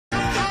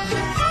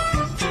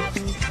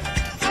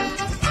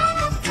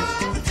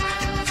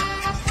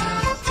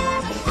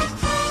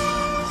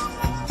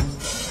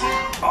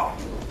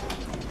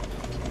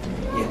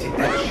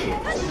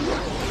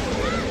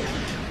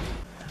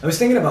I was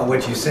thinking about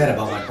what you said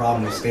about my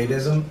problem with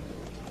statism,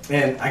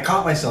 and I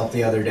caught myself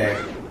the other day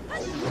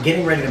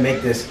getting ready to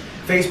make this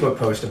Facebook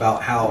post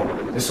about how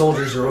the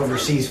soldiers are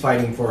overseas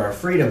fighting for our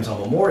freedoms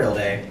on Memorial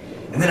Day,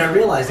 and then I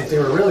realized if they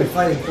were really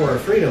fighting for our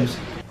freedoms,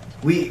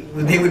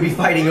 they would be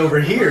fighting over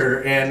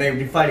here, and they would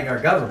be fighting our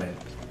government.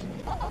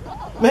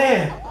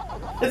 Man,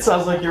 it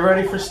sounds like you're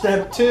ready for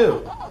step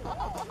 2.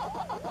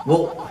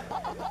 Well,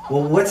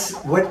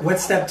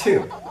 what's step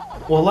 2?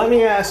 Well, let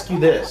me ask you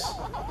this.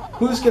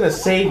 Who's going to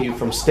save you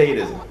from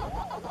statism?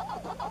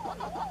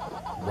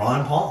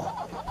 Ron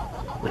Paul.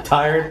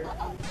 Retired?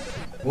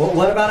 Well,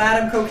 what about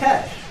Adam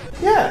Kokesh?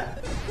 Yeah,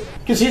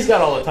 because he's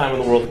got all the time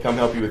in the world to come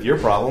help you with your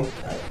problem.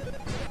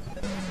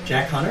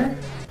 Jack Hunter?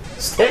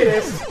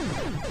 Statist!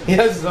 He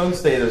has his own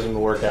statism to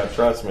work out,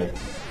 trust me.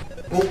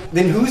 Well,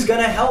 then who's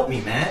gonna help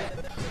me, Matt?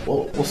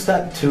 Well,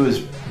 step 2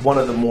 is one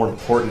of the more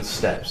important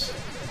steps.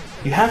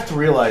 You have to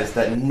realize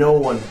that no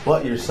one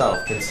but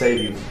yourself can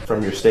save you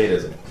from your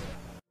statism.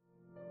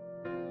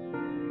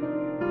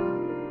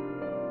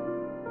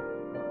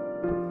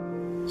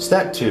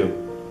 Step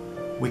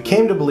 2. We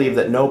came to believe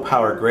that no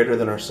power greater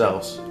than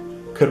ourselves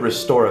could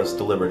restore us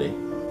to liberty.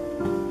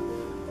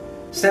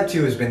 Step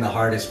 2 has been the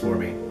hardest for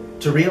me.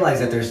 To realize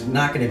that there's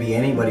not going to be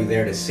anybody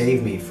there to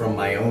save me from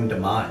my own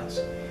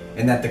demise.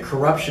 And that the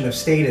corruption of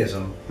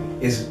statism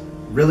is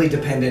really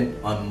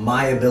dependent on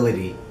my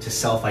ability to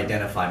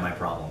self-identify my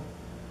problem.